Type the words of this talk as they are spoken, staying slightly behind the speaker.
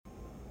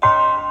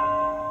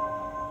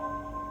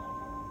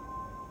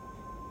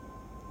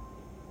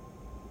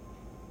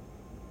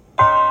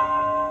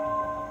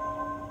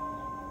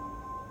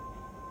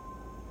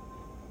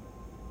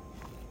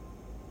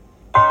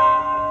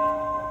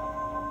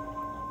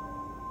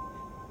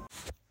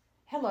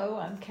Hello,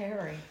 I'm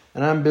Carrie.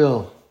 And I'm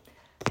Bill.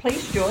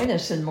 Please join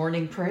us in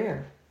morning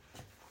prayer.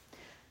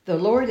 The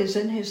Lord is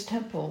in his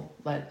temple.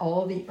 Let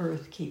all the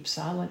earth keep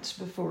silence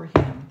before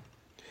him.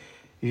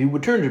 If you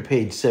would turn to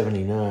page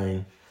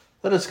 79,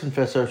 let us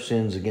confess our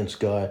sins against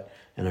God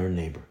and our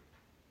neighbor.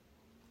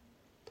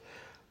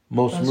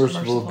 Most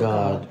merciful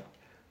God,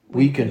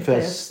 we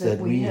confess that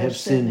we have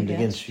sinned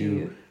against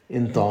you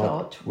in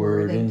thought,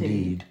 word, and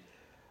deed,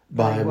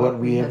 by what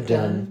we have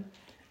done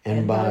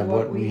and by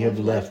what we have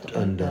left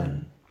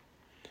undone.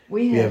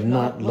 We have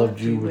not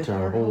loved you with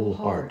our whole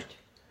heart.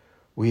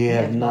 We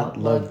have not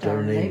loved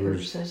our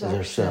neighbors as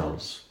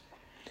ourselves.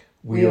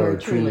 We are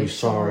truly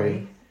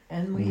sorry,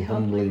 and we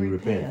humbly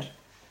repent.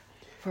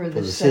 For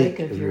the sake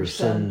of your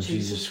Son,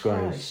 Jesus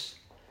Christ,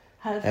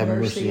 have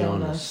mercy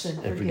on us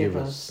and forgive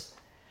us,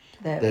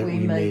 that we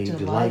may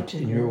delight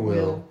in your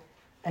will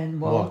and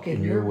walk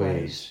in your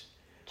ways,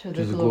 to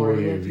the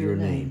glory of your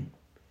name.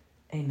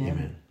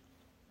 Amen.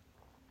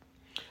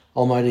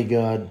 Almighty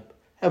God,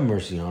 have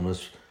mercy on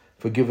us.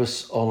 Forgive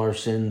us all our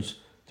sins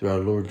through our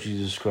Lord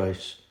Jesus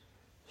Christ.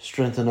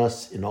 Strengthen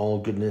us in all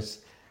goodness,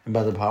 and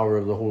by the power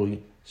of the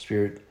Holy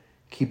Spirit,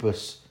 keep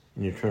us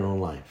in eternal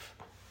life.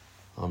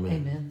 Amen.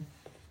 Amen.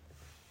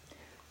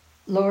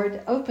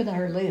 Lord, open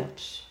our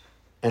lips,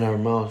 and our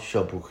mouth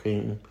shall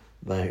proclaim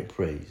thy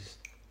praise.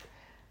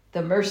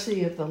 The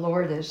mercy of the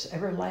Lord is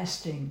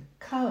everlasting.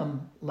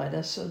 Come, let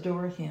us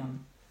adore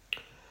him.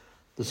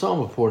 The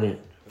psalm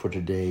appointed for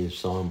today is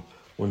Psalm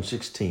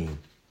 116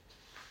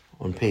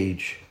 on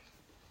page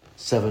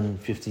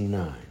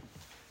 759.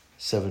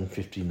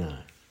 759.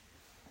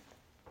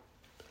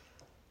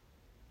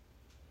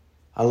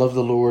 I love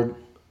the Lord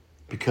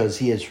because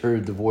he has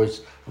heard the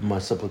voice of my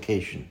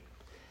supplication,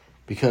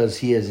 because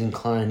he has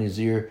inclined his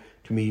ear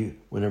to me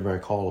whenever I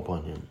call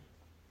upon him.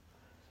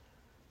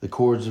 The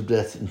cords of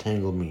death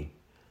entangled me.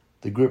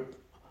 The grip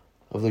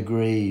of the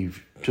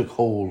grave took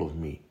hold of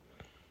me.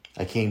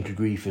 I came to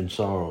grief and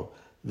sorrow.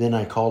 Then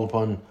I called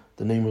upon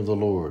the name of the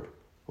Lord.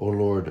 O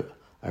Lord,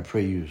 I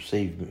pray you,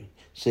 save me.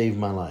 Save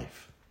my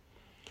life.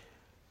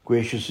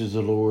 Gracious is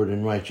the Lord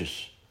and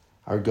righteous.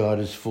 Our God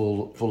is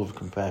full of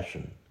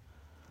compassion.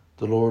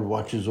 The Lord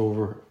watches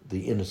over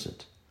the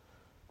innocent.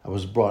 I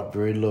was brought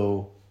very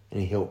low,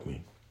 and he helped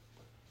me.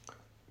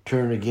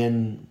 Turn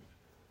again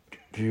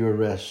to your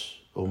rest,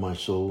 O my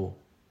soul,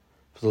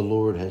 for the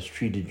Lord has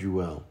treated you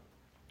well.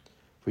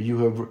 For you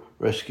have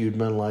rescued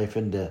my life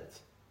and death,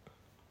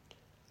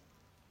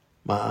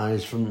 my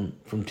eyes from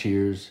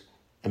tears,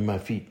 and my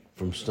feet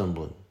from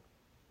stumbling.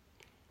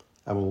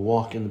 I will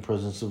walk in the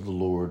presence of the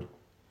Lord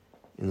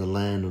in the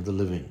land of the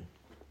living.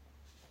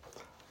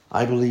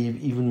 I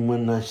believe even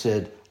when I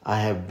said,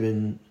 I have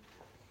been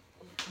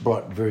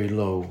brought very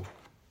low.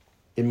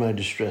 In my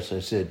distress I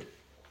said,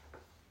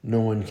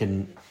 no one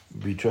can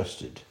be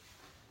trusted.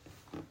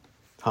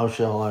 How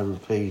shall I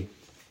repay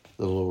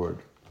the Lord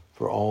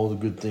for all the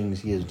good things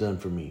he has done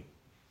for me?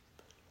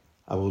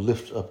 I will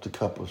lift up the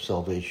cup of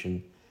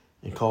salvation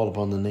and call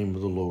upon the name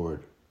of the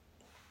Lord.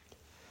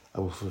 I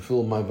will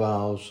fulfill my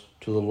vows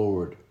to the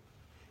Lord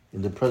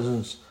in the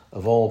presence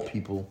of all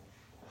people.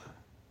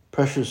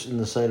 Precious in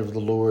the sight of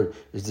the Lord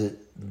is the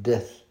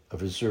death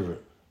of his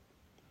servant.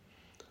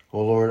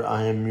 O Lord,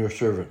 I am your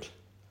servant.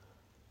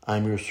 I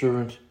am your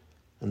servant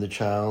and the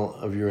child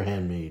of your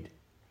handmaid.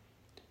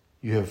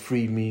 You have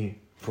freed me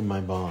from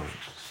my bonds.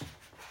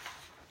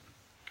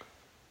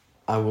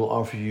 I will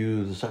offer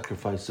you the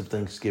sacrifice of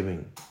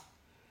thanksgiving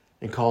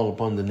and call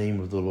upon the name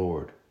of the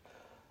Lord.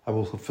 I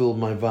will fulfill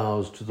my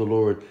vows to the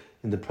Lord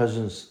in the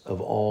presence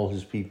of all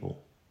his people,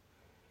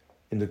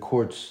 in the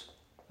courts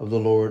of the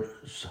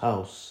Lord's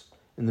house,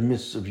 in the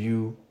midst of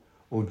you,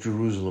 O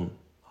Jerusalem.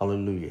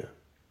 Hallelujah.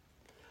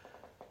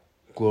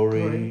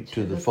 Glory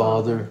to the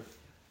Father,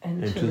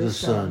 and to the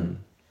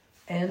Son,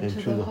 and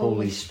to the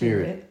Holy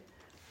Spirit,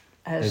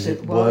 as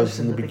it was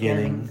in the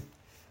beginning,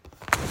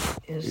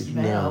 is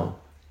now,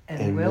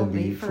 and will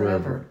be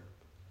forever.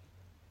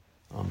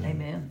 Amen.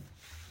 Amen.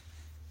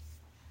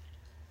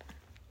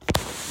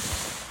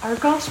 Our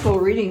gospel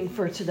reading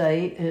for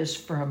today is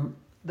from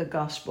the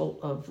Gospel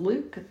of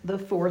Luke, the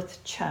 4th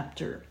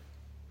chapter.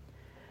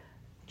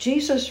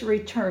 Jesus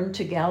returned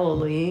to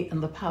Galilee in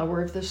the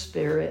power of the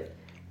Spirit,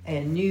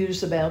 and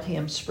news about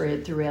him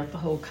spread throughout the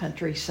whole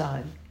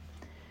countryside.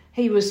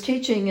 He was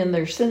teaching in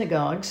their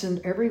synagogues, and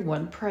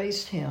everyone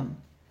praised him.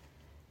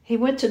 He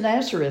went to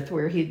Nazareth,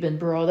 where he'd been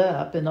brought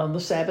up, and on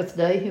the Sabbath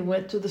day he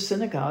went to the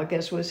synagogue,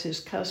 as was his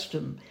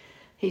custom.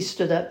 He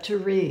stood up to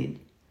read,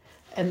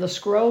 and the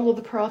scroll of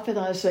the prophet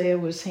Isaiah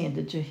was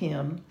handed to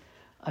him.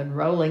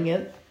 Unrolling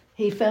it,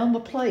 he found the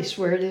place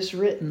where it is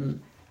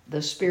written,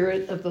 The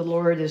Spirit of the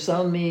Lord is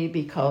on me,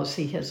 because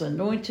he has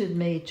anointed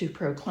me to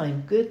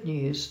proclaim good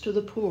news to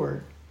the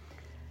poor.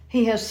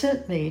 He has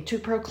sent me to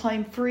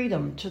proclaim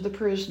freedom to the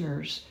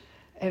prisoners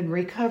and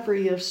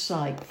recovery of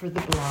sight for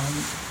the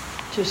blind,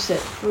 to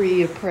set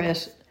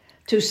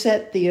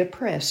the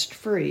oppressed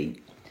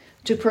free,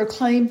 to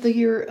proclaim the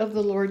year of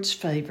the Lord's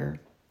favor.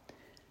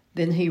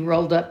 Then he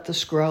rolled up the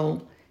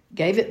scroll,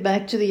 gave it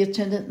back to the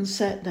attendant, and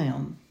sat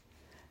down.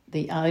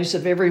 The eyes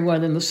of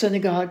everyone in the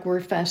synagogue were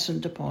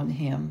fastened upon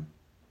him.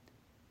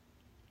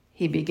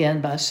 He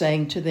began by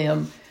saying to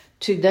them,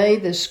 "Today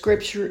this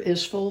scripture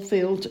is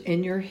fulfilled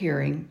in your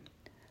hearing."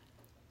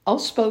 All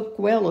spoke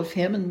well of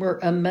him and were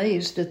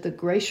amazed at the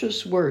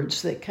gracious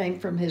words that came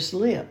from his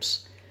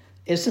lips.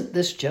 "Isn't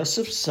this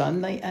Joseph's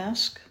son?" they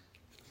asked.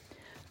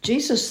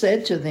 Jesus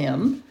said to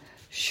them,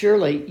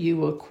 "Surely you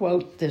will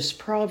quote this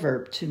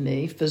proverb to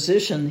me,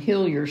 'Physician,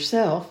 heal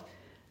yourself,'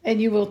 and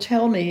you will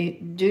tell me,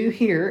 'Do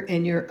here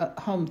in your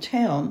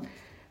hometown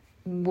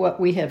what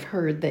we have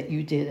heard that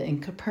you did in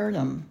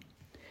Capernaum.'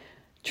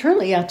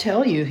 Truly I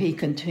tell you," he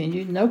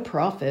continued, "no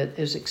prophet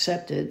is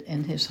accepted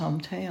in his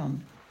hometown.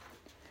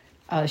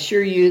 I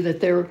assure you that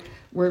there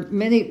were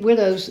many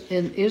widows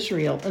in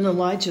Israel in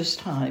Elijah's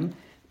time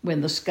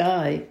when the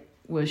sky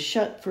was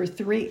shut for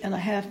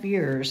 3.5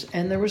 years,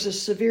 and there was a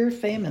severe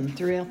famine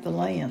throughout the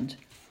land.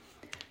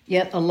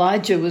 Yet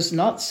Elijah was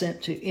not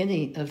sent to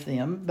any of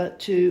them, but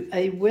to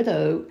a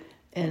widow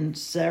in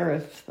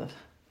Zarephath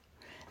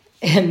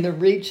in the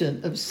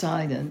region of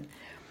Sidon.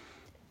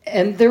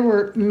 And there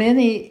were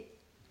many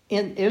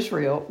in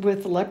Israel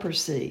with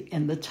leprosy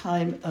in the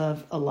time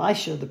of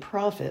Elisha the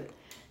prophet,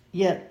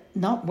 yet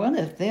not one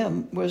of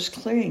them was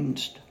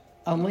cleansed,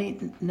 only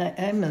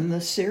Naaman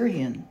the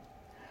Syrian.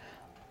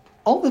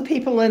 All the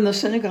people in the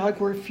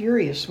synagogue were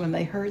furious when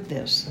they heard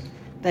this.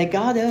 They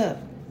got up,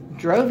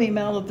 drove him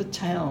out of the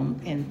town,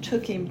 and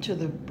took him to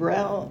the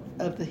brow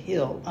of the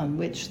hill on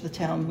which the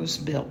town was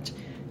built,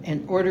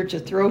 in order to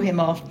throw him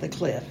off the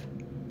cliff.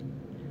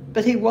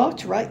 But he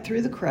walked right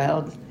through the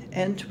crowd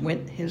and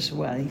went his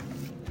way.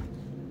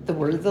 The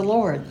word of the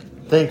Lord.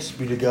 Thanks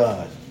be to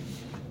God.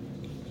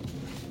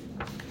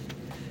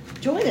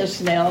 Join us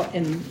now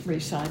in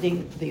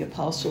reciting the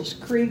Apostles'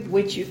 Creed,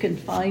 which you can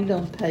find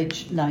on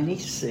page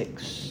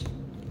 96.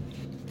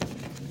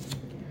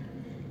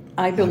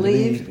 I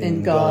believe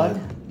in God,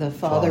 the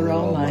Father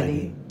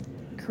Almighty,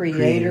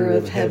 creator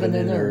of heaven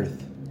and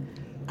earth.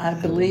 I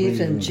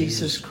believe in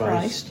Jesus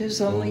Christ,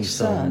 his only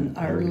Son,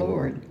 our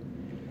Lord.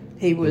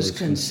 He was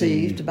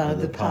conceived by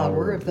the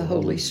power of the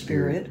Holy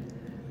Spirit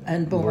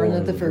and born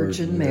of the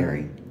Virgin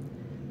Mary.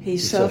 He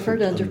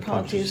suffered under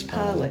Pontius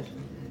Pilate,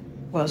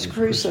 was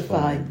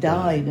crucified,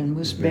 died, and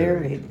was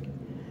buried.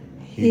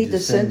 He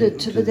descended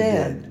to the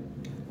dead.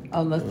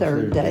 On the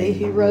third day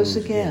he rose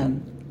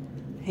again.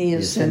 He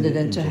ascended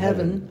into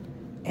heaven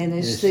and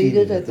is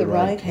seated at the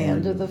right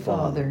hand of the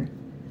Father.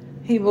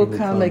 He will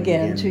come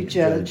again to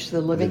judge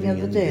the living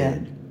and the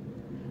dead.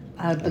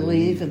 I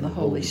believe in the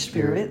Holy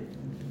Spirit,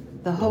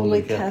 the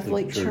Holy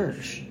Catholic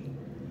Church,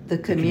 the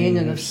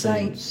communion of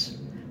saints,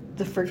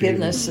 the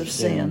forgiveness of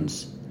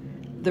sins,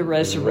 the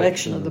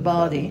resurrection of the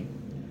body,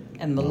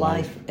 and the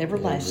life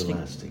everlasting.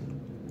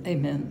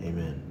 Amen.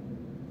 Amen.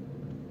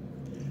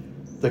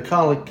 The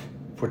collect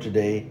for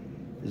today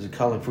is a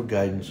collect for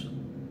guidance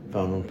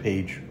found on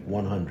page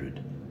 100.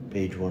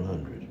 Page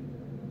 100.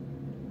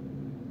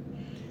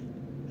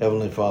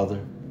 Heavenly Father,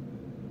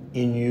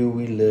 in you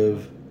we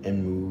live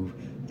and move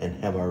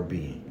and have our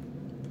being.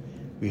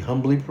 We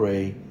humbly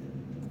pray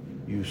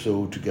you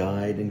so to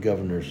guide and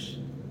govern us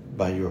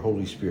by your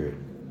Holy Spirit,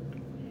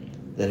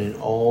 that in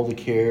all the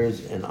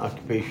cares and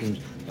occupations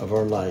of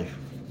our life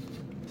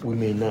we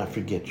may not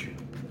forget you,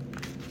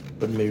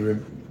 but may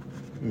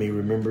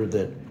remember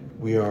that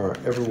we are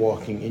ever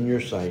walking in your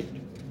sight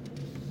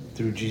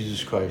through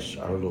Jesus Christ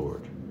our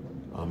Lord.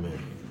 Amen.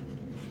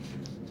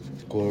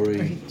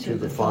 Glory to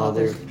the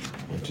Father,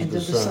 and to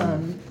the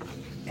Son,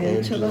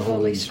 and to the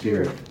Holy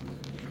Spirit,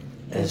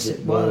 as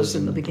it was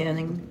in the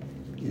beginning,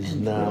 is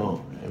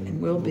now,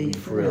 and will be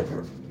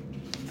forever.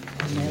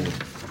 Amen.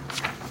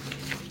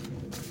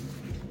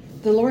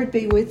 The Lord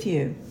be with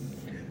you.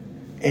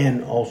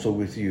 And also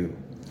with you.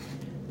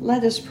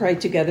 Let us pray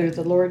together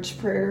the Lord's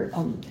Prayer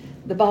on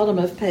the bottom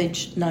of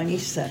page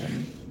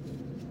 97.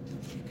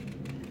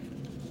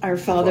 Our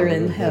Father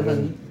in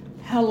heaven,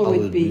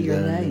 hallowed be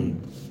your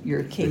name.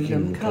 Your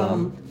kingdom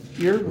come,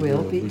 your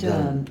will be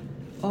done,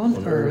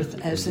 on earth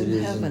as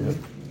in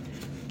heaven.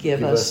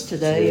 Give us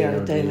today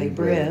our daily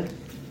bread.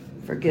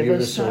 Forgive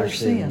us our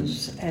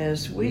sins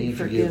as we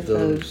forgive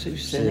those who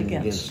sin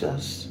against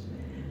us.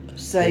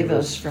 Save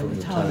us from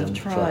the time of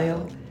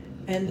trial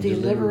and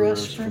deliver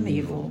us from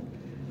evil.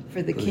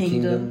 For the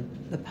kingdom,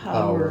 the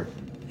power,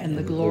 and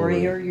the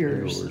glory are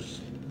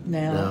yours,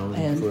 now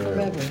and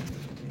forever.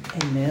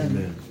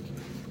 Amen.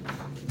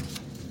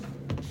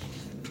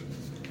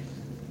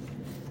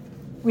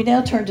 We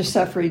now turn to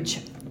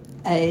suffrage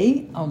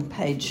A on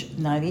page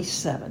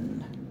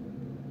 97.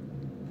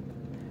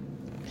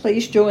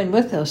 Please join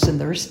with us in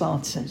the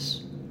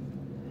responses.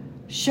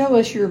 Show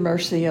us your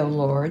mercy, O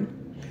Lord,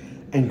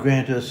 and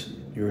grant us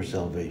your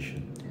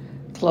salvation.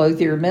 Clothe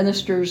your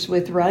ministers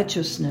with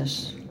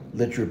righteousness.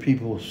 Let your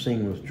people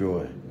sing with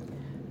joy.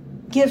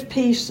 Give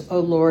peace, O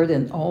Lord,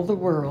 in all the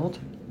world.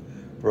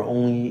 For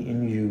only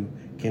in you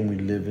can we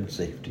live in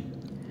safety.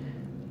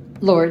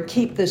 Lord,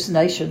 keep this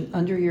nation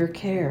under your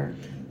care.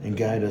 And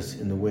guide us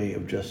in the way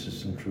of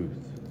justice and truth.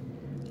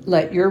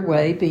 Let your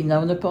way be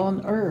known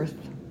upon earth.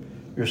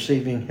 your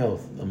saving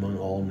health among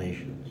all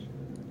nations.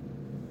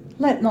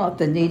 Let not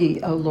the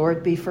needy, O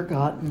Lord, be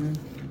forgotten.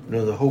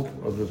 Nor the hope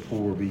of the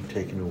poor be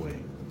taken away.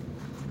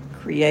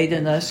 Create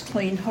in us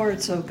clean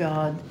hearts, O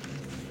God,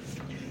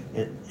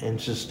 And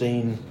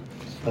sustain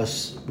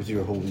us with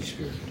your Holy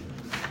Spirit.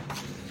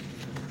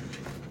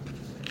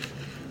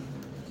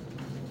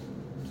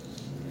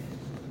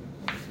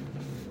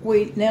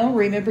 We now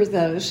remember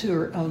those who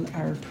are on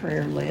our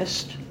prayer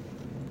list.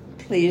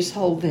 Please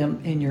hold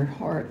them in your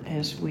heart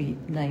as we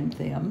name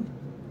them.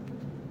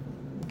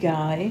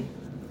 Guy,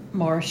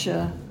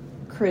 Marcia,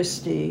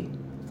 Christy,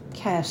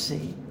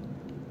 Cassie,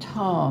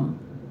 Tom,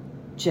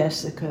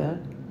 Jessica,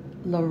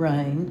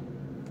 Lorraine,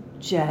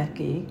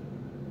 Jackie,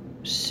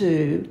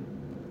 Sue,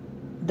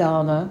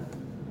 Donna,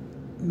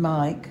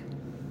 Mike,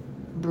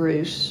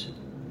 Bruce,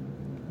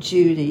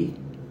 Judy,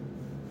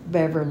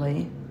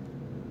 Beverly,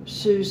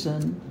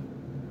 Susan,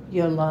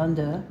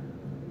 Yolanda,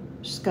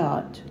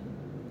 Scott,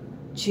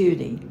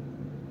 Judy.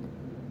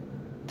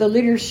 The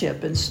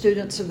leadership and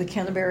students of the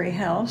Canterbury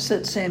House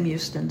at Sam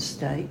Houston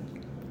State.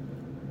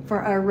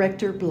 For our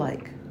Rector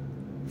Blake.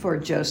 For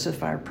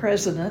Joseph, our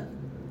president.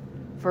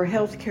 For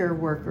healthcare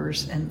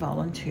workers and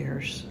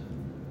volunteers.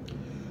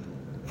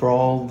 For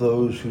all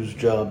those whose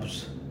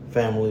jobs,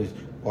 families,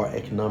 or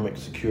economic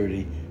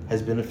security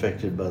has been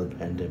affected by the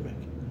pandemic.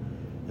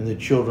 And the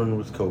children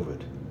with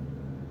COVID.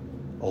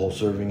 All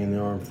serving in the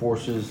armed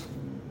forces,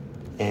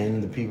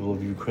 and the people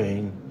of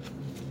Ukraine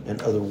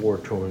and other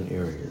war-torn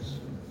areas.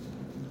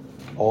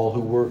 All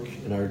who work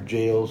in our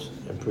jails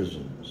and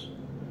prisons.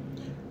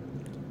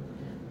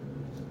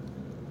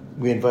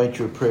 We invite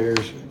your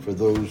prayers for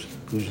those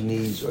whose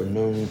needs are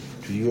known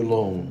to you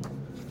alone,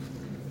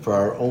 for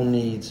our own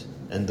needs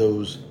and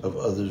those of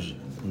others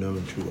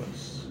known to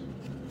us.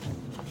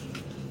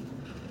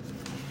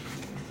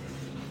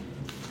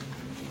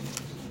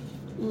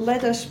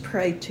 Let us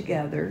pray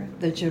together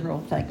the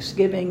general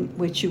thanksgiving,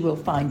 which you will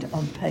find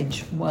on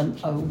page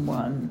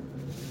 101.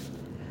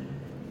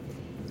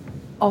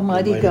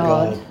 Almighty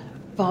God,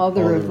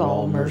 Father of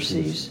all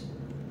mercies,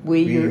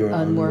 we, your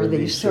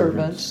unworthy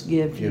servants,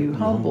 give you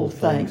humble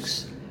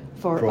thanks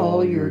for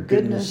all your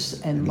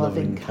goodness and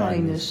loving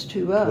kindness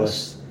to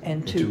us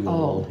and to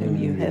all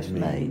whom you have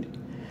made.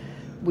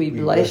 We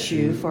bless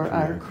you for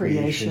our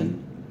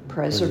creation,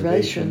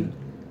 preservation,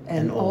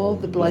 and all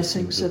the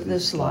blessings of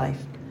this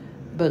life,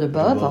 but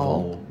above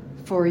all,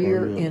 for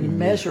your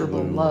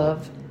immeasurable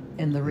love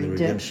in the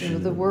redemption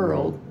of the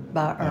world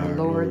by our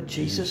Lord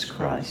Jesus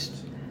Christ,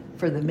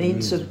 for the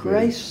means of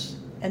grace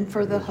and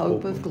for the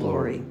hope of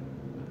glory.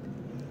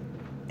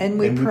 And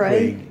we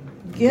pray,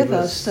 give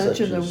us such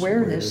an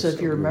awareness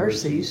of your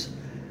mercies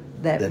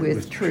that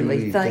with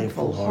truly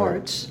thankful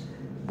hearts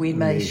we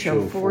may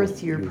show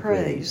forth your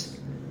praise,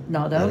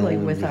 not only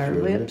with our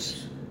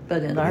lips,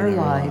 but in our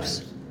lives,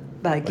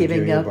 by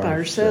giving up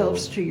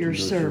ourselves to your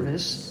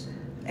service,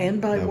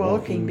 and by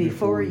walking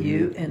before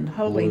you in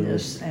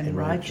holiness and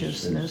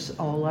righteousness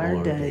all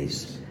our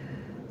days.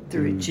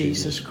 Through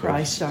Jesus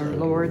Christ our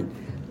Lord,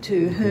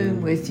 to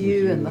whom with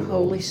you and the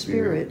Holy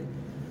Spirit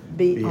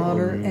be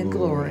honor and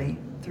glory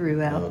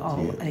throughout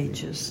all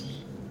ages.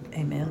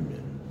 Amen.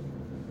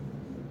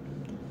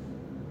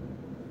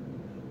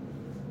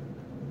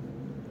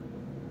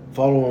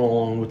 Following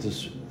along with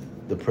this,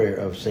 the prayer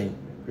of St.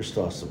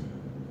 Chrysostom,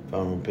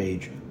 found on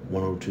page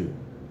 102.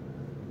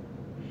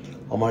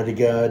 Almighty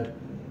God,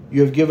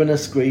 you have given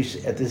us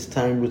grace at this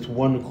time with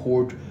one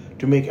accord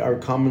to make our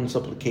common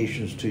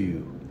supplications to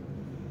you.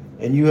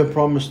 And you have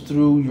promised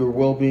through your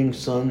well-being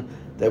Son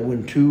that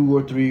when 2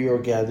 or 3 are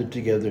gathered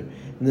together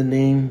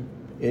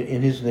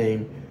in his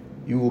name,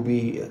 you will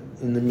be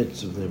in the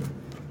midst of them.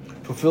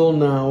 Fulfill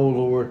now, O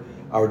Lord,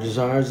 our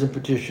desires and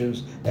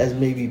petitions as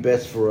may be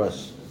best for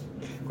us,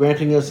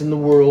 granting us in the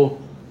world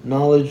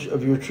knowledge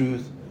of your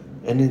truth,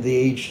 and in the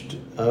age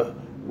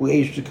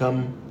to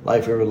come,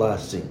 life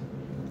everlasting.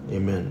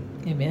 Amen.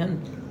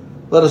 Amen.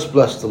 Let us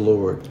bless the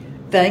Lord.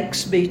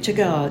 Thanks be to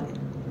God.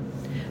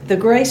 The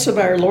grace of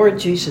our Lord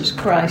Jesus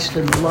Christ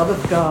and the love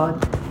of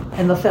God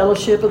and the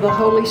fellowship of the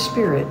Holy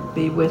Spirit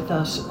be with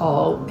us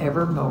all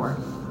evermore.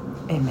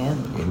 Amen.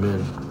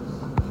 Amen.